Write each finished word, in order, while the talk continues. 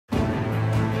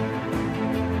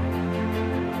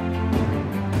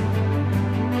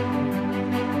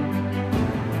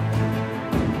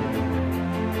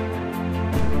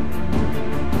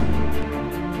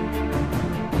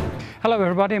Hello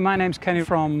everybody, my name's Kenny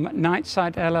from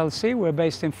Nitesite LLC. We're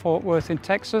based in Fort Worth in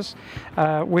Texas.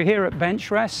 We're here at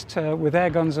Bench Rest with Air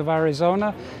Guns of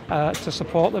Arizona to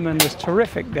support them in this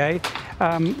terrific day.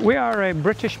 We are a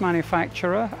British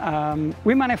manufacturer.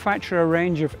 We manufacture a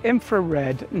range of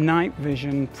infrared night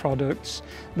vision products.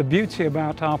 The beauty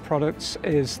about our products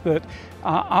is that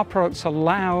our products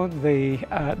allow the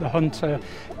hunter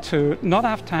to not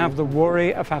have to have the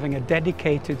worry of having a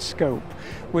dedicated scope.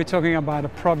 We're talking about a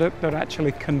product that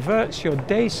actually converts your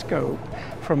day scope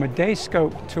from a day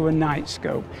scope to a night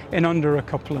scope in under a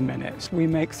couple of minutes. We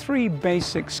make three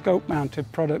basic scope mounted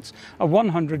products: a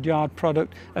 100-yard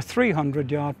product, a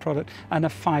 300-yard product, and a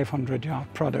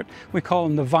 500-yard product. We call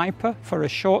them the Viper for a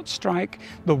short strike,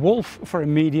 the Wolf for a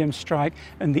medium strike,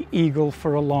 and the Eagle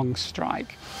for a long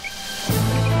strike.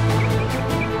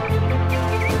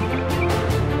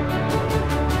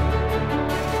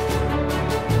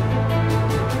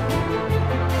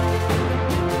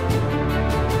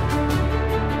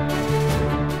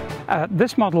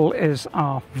 This model is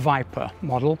our Viper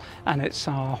model, and it's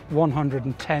our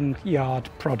 110-yard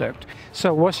product.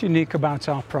 So what's unique about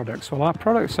our products? Well, our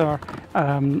products are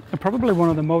probably one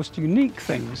of the most unique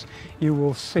things you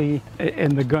will see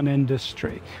in the gun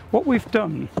industry. What we've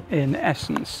done, in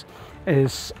essence,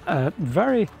 is a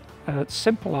very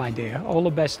simple idea. All the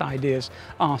best ideas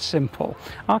are simple.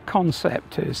 Our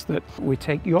concept is that we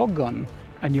take your gun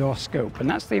and your scope, and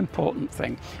that's the important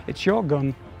thing. It's your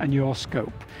gun and your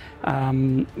scope.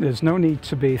 There's no need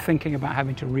to be thinking about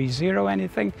having to re-zero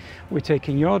anything. We're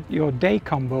taking your day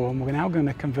combo and we're now going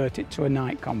to convert it to a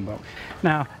night combo.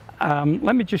 Now,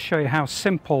 let me just show you how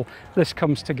simple this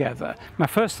comes together. My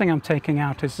first thing I'm taking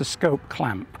out is the scope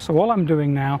clamp. So all I'm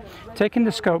doing now, taking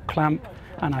the scope clamp,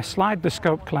 and I slide the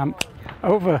scope clamp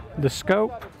over the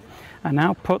scope, and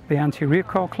now put the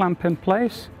anti-recoil clamp in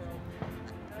place,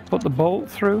 put the bolt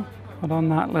through, put on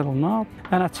that little knob,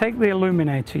 and I take the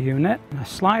illuminator unit, and I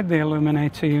slide the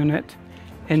illuminator unit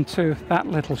into that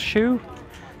little shoe,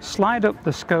 slide up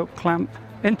the scope clamp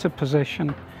into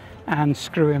position, and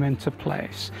screw him into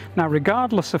place. Now,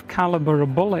 regardless of caliber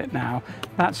of bullet now,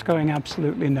 that's going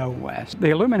absolutely nowhere. The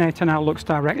illuminator now looks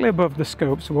directly above the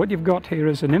scope, so what you've got here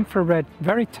is an infrared,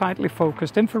 very tightly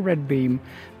focused infrared beam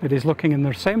that is looking in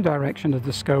the same direction as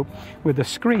the scope, with a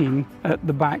screen at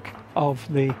the back of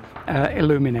the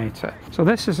illuminator. So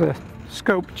this is a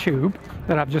scope tube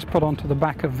that I've just put onto the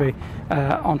back of the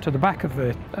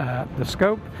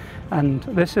scope, and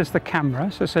this is the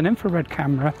camera. So it's an infrared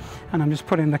camera, and I'm just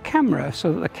putting the camera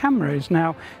so that the camera is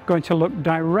now going to look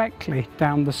directly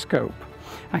down the scope.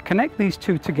 I connect these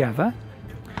two together,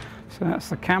 so that's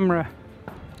the camera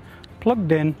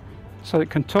plugged in so it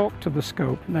can talk to the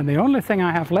scope, and then the only thing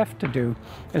I have left to do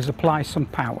is apply some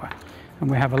power. And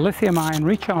we have a lithium-ion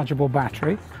rechargeable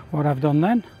battery. What I've done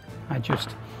then, I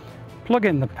just plug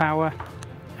in the power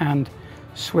and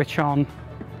switch on,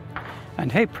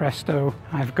 and hey presto,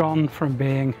 I've gone from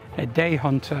being a day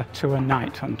hunter to a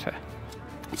night hunter.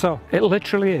 So it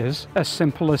literally is as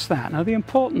simple as that. Now the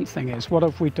important thing is, what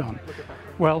have we done?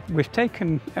 Well, we've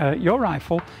taken your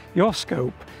rifle, your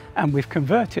scope, and we've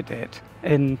converted it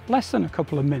in less than a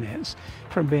couple of minutes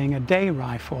from being a day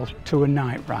rifle to a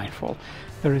night rifle.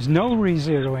 There is no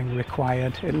re-zeroing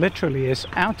required. It literally is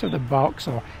out of the box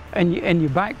or in your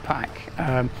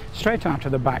backpack, straight out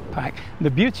of the backpack.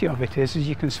 The beauty of it is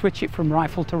you can switch it from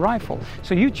rifle to rifle.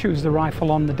 So you choose the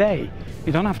rifle on the day.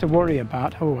 You don't have to worry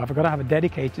about, oh, I've got to have a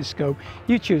dedicated scope.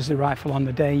 You choose the rifle on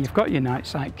the day. You've got your night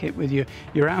sight kit with you.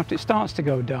 You're out. It starts to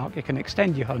go dark. You can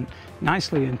extend your hunt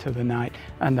nicely into the night,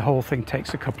 and the whole thing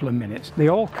takes a couple of minutes. They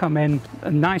all come in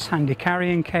a nice handy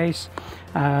carrying case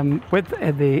with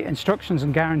the instructions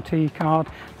and guarantee card,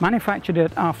 manufactured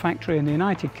at our factory in the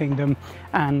United Kingdom,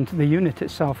 and the unit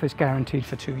itself is guaranteed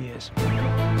for 2 years.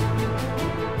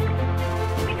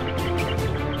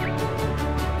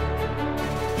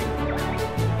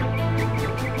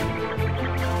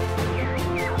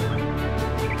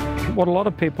 What a lot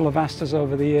of people have asked us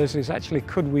over the years is actually,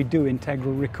 could we do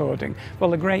integral recording?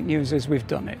 Well, the great news is we've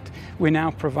done it. We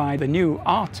now provide the new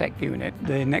RTEK unit,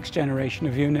 the next generation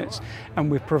of units,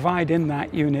 and we provide in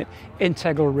that unit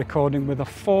integral recording with a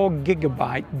 4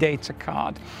 GB data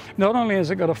card. Not only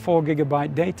has it got a 4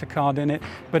 GB data card in it,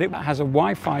 but it has a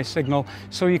Wi-Fi signal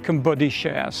so you can buddy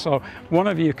share. So one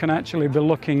of you can actually be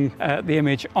looking at the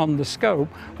image on the scope,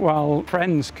 while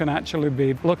friends can actually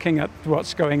be looking at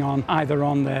what's going on either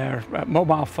on their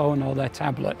mobile phone or their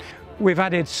tablet. we've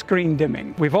added screen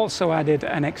dimming. We've also added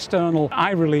an external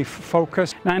eye relief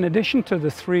focus. Now, in addition to the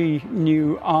 3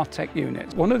 new RTEK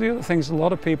units, one of the other things a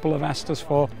lot of people have asked us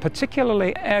for,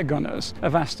 particularly air gunners,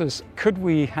 have asked us, could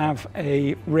we have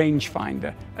a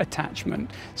rangefinder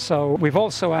attachment? So we've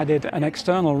also added an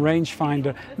external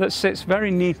rangefinder that sits very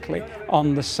neatly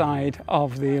on the side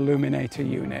of the illuminator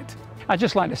unit. I'd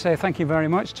just like to say thank you very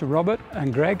much to Robert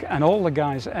and Greg and all the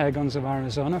guys at Airguns of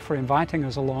Arizona for inviting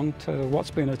us along to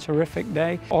what's been a terrific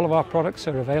day. All of our products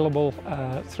are available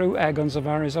through Airguns of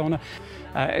Arizona.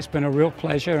 It's been a real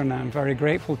pleasure, and I'm very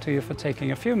grateful to you for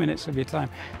taking a few minutes of your time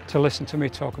to listen to me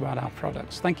talk about our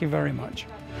products. Thank you very much.